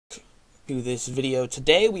to this video.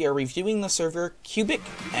 Today we are reviewing the server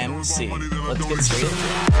CubicMC. Let's get straight into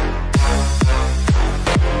it.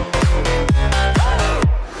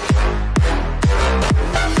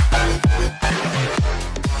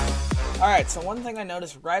 Alright, so one thing I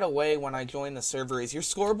noticed right away when I joined the server is your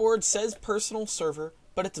scoreboard says personal server,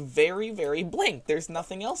 but it's very, very blank. There's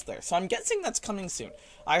nothing else there. So I'm guessing that's coming soon.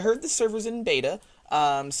 I heard the server's in beta,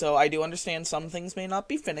 so I do understand some things may not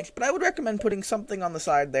be finished, but I would recommend putting something on the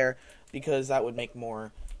side there because that would make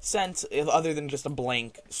more sense other than just a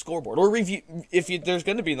blank scoreboard. Or review, there's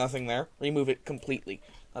going to be nothing there, remove it completely.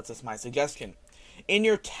 That's just my suggestion. In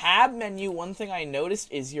your tab menu, one thing I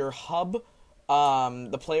noticed is your hub,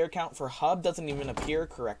 the player count for hub doesn't even appear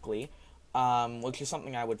correctly, which is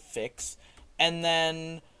something I would fix. And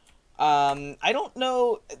then, I don't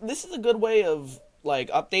know, this is a good way of, like,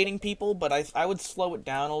 updating people, but I would slow it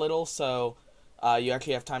down a little so you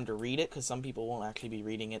actually have time to read it, because some people won't actually be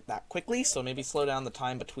reading it that quickly, so maybe slow down the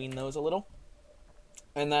time between those a little.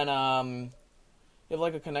 And then, you have,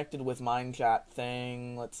 like, a connected with Mind Chat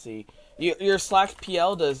thing, let's see. Your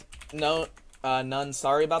 /PL does none,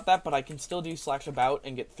 sorry about that, but I can still do /about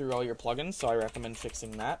and get through all your plugins, so I recommend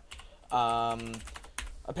fixing that.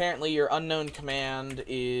 Apparently your unknown command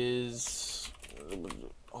is,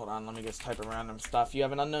 hold on, let me just type in random stuff. You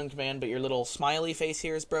have an unknown command, but your little smiley face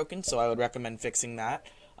here is broken, so I would recommend fixing that.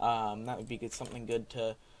 That would be something good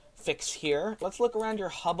to fix here. Let's look around your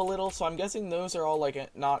hub a little. So I'm guessing those are all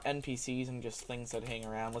like not NPCs and just things that hang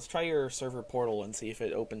around. Let's try your server portal and see if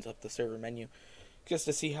it opens up the server menu, just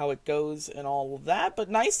to see how it goes and all of that. But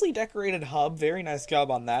nicely decorated hub, very nice job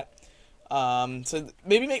on that. So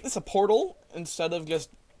maybe make this a portal instead of just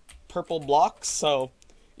purple blocks, so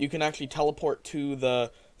you can actually teleport to the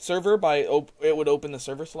server by, it would open the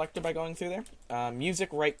server selector by going through there. Music,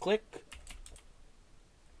 right click.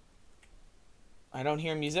 I don't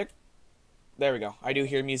hear music. There we go. I do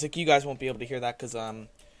hear music. You guys won't be able to hear that because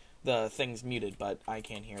the thing's muted, but I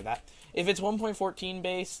can hear that. If it's 1.14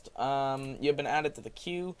 based, you've been added to the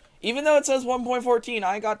queue. Even though it says 1.14,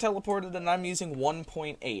 I got teleported and I'm using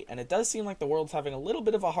 1.8, and it does seem like the world's having a little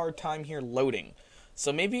bit of a hard time here loading.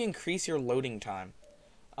 So maybe increase your loading time.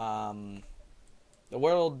 The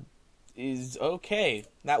world is okay.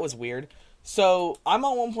 That was weird. So I'm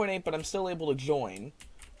on 1.8, but I'm still able to join.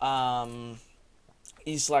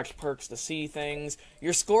 E/perks to see things.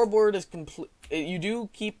 Your scoreboard is complete. You do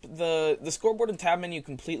keep the scoreboard and tab menu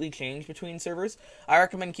completely change between servers. I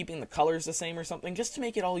recommend keeping the colors the same or something, just to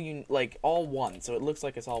make it all all one, so it looks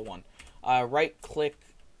like it's all one. Right click.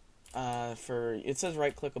 It says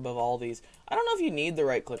right click above all these. I don't know if you need the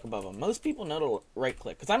right click above them. Most people know to right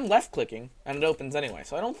click, because I'm left clicking and it opens anyway,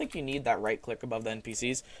 so I don't think you need that right click above the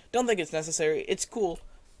NPCs. Don't think it's necessary. It's cool,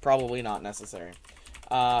 probably not necessary.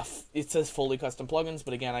 It says fully custom plugins,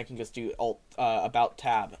 but again, I can just do about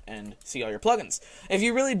tab and see all your plugins. If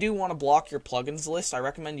you really do want to block your plugins list, I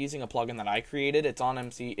recommend using a plugin that I created. It's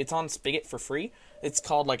on Spigot for free. It's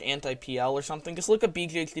called like anti-PL or something. Just look up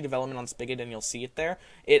BGHDDevelopment on Spigot and you'll see it there.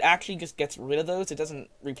 It actually just gets rid of those. It doesn't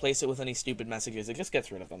replace it with any stupid messages. It just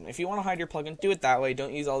gets rid of them. If you want to hide your plugin, do it that way.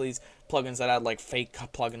 Don't use all these plugins that add like fake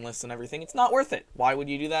plugin lists and everything. It's not worth it. Why would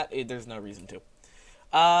you do that? There's no reason to.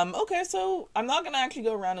 Okay, so I'm not going to actually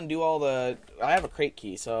go around and do all the... I have a crate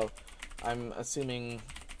key, so I'm assuming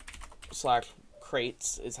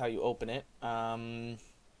 /crates is how you open it.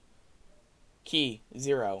 Key,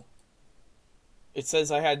 0. It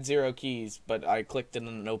says I had 0 keys, but I clicked it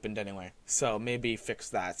and it opened anyway. So maybe fix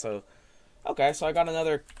that. So, okay, so I got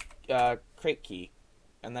another crate key.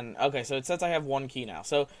 And then, okay, so it says I have 1 key now.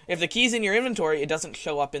 So if the key's in your inventory, it doesn't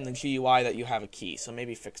show up in the GUI that you have a key. So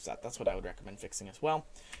maybe fix that. That's what I would recommend fixing as well.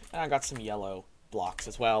 And I got some yellow blocks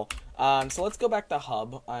as well. So let's go back to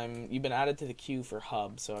hub. You've been added to the queue for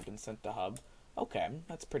hub, so I've been sent to hub. Okay,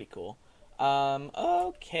 that's pretty cool.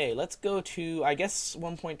 Okay, let's go to, I guess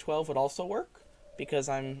 1.12 would also work, because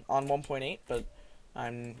I'm on 1.8, but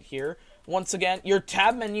I'm here. Once again, your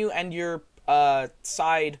tab menu and your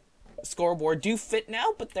side scoreboard do fit now,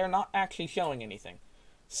 but they're not actually showing anything.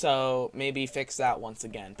 So maybe fix that once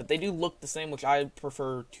again. But they do look the same, which I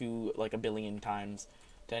prefer to like a billion times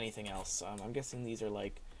to anything else. I'm guessing these are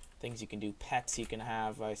like things you can do. Pets you can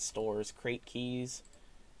have, stores, crate keys.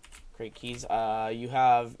 You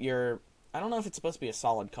have your, I don't know if it's supposed to be a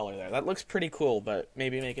solid color there. That looks pretty cool, but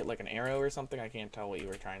maybe make it like an arrow or something. I can't tell what you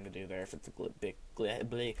were trying to do there, if it's a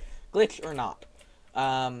glitch or not.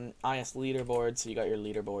 IS leaderboard, so you got your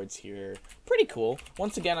leaderboards here. Pretty cool.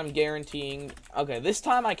 Once again, I'm guaranteeing... Okay, this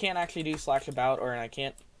time I can't actually do /about, or I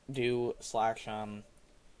can't do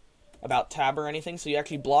about tab or anything, so you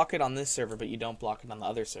actually block it on this server, but you don't block it on the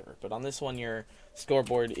other server. But on this one, your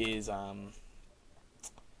scoreboard is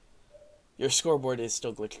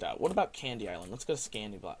still glitched out. What about Candy Island? Let's go to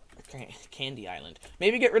Candy Island.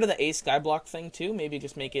 Maybe get rid of the A Skyblock thing too. Maybe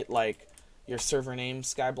just make it like your server name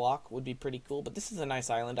Skyblock would be pretty cool. But this is a nice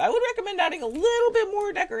island. I would recommend adding a little bit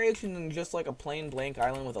more decoration than just like a plain blank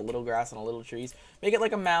island with a little grass and a little trees. Make it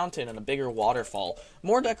like a mountain and a bigger waterfall.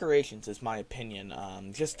 More decorations is my opinion,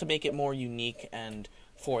 just to make it more unique and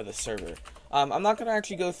for the server. I'm not going to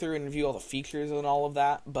actually go through and review all the features and all of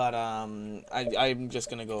that, but I'm just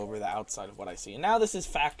going to go over the outside of what I see. And now this is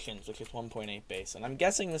Factions, which is 1.8 base, and I'm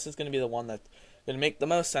guessing this is going to be the one that's going to make the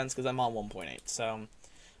most sense because I'm on 1.8. So,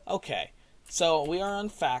 okay. So we are on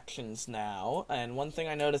Factions now, and one thing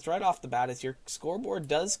I noticed right off the bat is your scoreboard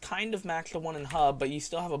does kind of match the one in Hub, but you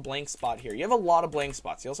still have a blank spot here. You have a lot of blank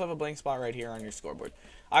spots. You also have a blank spot right here on your scoreboard.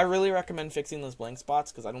 I really recommend fixing those blank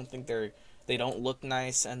spots because I don't think they don't look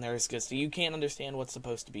nice, and there's just, you can't understand what's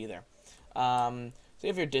supposed to be there. So you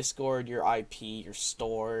have your Discord, your IP, your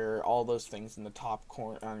store, all those things in the top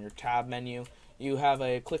corner on your tab menu. You have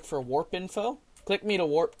a click for warp info. Click me to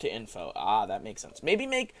warp to info. Ah, that makes sense. Maybe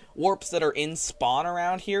make warps that are in spawn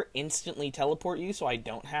around here instantly teleport you, so I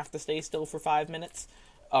don't have to stay still for 5 minutes.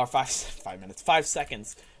 Or 5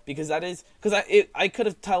 seconds. Because that is, I could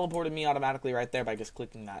have teleported me automatically right there by just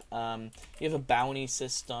clicking that. You have a bounty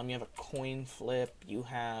system, you have a coin flip, you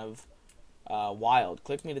have wild.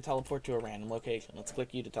 Click me to teleport to a random location. Let's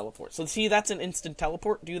click you to teleport. So see, that's an instant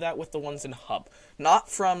teleport. Do that with the ones in Hub. Not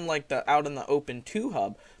from like the out in the open to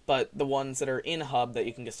Hub, but the ones that are in Hub that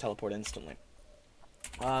you can just teleport instantly.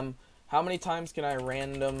 How many times can I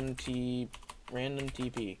random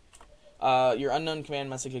TP? Your unknown command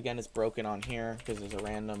message again is broken on here because there's a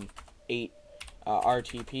random 8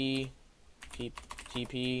 RTP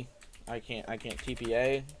TP. I can't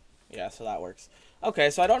TPA. Yeah, so that works.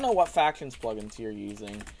 Okay, so I don't know what Factions plugins you're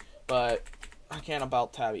using, but I can't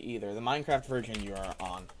about tab it either. The Minecraft version you are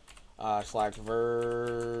on. /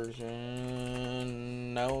 version,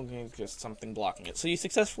 no, it's just something blocking it. So you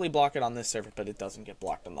successfully block it on this server, but it doesn't get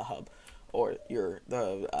blocked on the Hub, or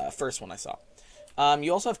the first one I saw.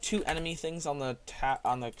 You also have 2 enemy things on the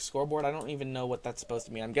scoreboard. I don't even know what that's supposed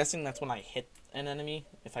to mean. I'm guessing that's when I hit an enemy.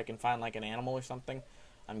 If I can find like an animal or something,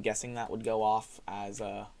 I'm guessing that would go off as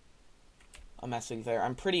a message there.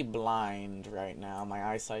 I'm pretty blind right now. My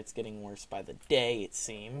eyesight's getting worse by the day, it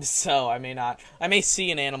seems. So I may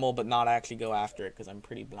see an animal but not actually go after it because I'm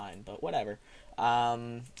pretty blind, but whatever.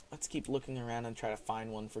 Let's keep looking around and try to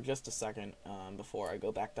find one for just a second before I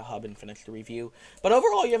go back to Hub and finish the review. But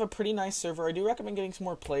overall, you have a pretty nice server. I do recommend getting some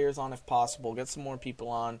more players on if possible. Get some more people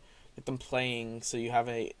on. Get them playing so you have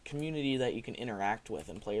a community that you can interact with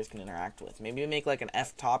and players can interact with. Maybe make like an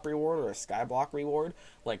F-top reward or a Skyblock reward.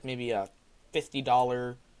 Like maybe a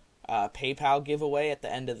 $50 PayPal giveaway at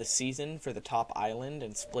the end of the season for the top island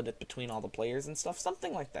and split it between all the players and stuff.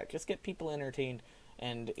 Something like that. Just get people entertained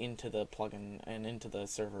and into the plugin and into the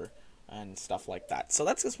server and stuff like that. So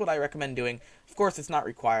that's just what I recommend doing. Of course, it's not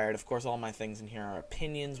required. Of course, all my things in here are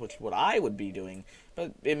opinions, which is what I would be doing,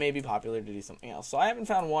 but it may be popular to do something else. So I haven't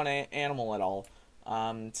found one animal at all.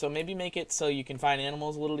 So maybe make it so you can find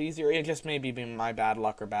animals a little easier. It just may be my bad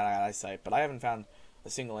luck or bad eyesight, but I haven't found a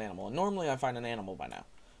single animal. And normally I find an animal by now.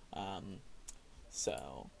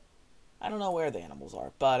 So I don't know where the animals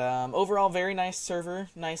are. But overall, very nice server.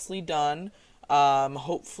 Nicely done.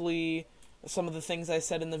 Hopefully some of the things I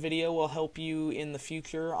said in the video will help you in the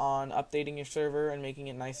future on updating your server and making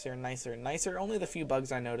it nicer and nicer and nicer. Only the few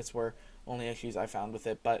bugs I noticed were only issues I found with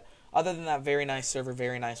it. But other than that, very nice server,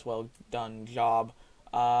 very nice, well done job.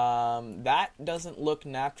 That doesn't look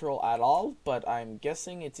natural at all, but I'm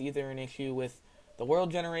guessing it's either an issue with the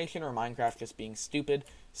world generation or Minecraft just being stupid,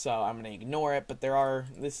 so I'm going to ignore it. But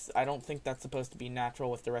I don't think that's supposed to be natural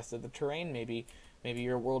with the rest of the terrain. Maybe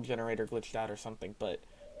your world generator glitched out or something, but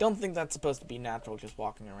don't think that's supposed to be natural just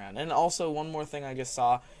walking around. And also, one more thing I just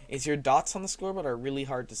saw is your dots on the scoreboard are really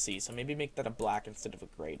hard to see, so maybe make that a black instead of a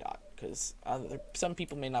gray dot, because some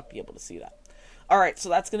people may not be able to see that. Alright, so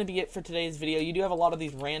that's going to be it for today's video. You do have a lot of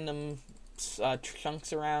these random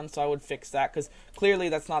chunks around, so I would fix that, because clearly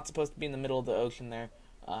that's not supposed to be in the middle of the ocean there.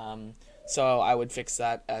 So I would fix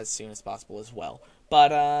that as soon as possible as well.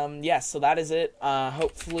 But yes, so that is it.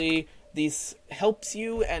 Hopefully this helps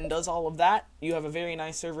you and does all of that. You have a very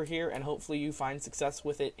nice server here, and hopefully you find success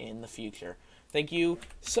with it in the future. Thank you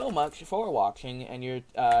so much for watching, and your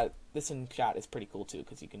this in chat is pretty cool too,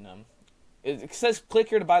 because you can it says click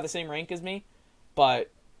here to buy the same rank as me,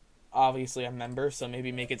 but obviously I'm a member, so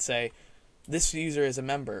maybe make it say this user is a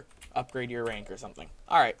member, upgrade your rank or something.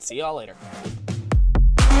 Alright, see y'all later.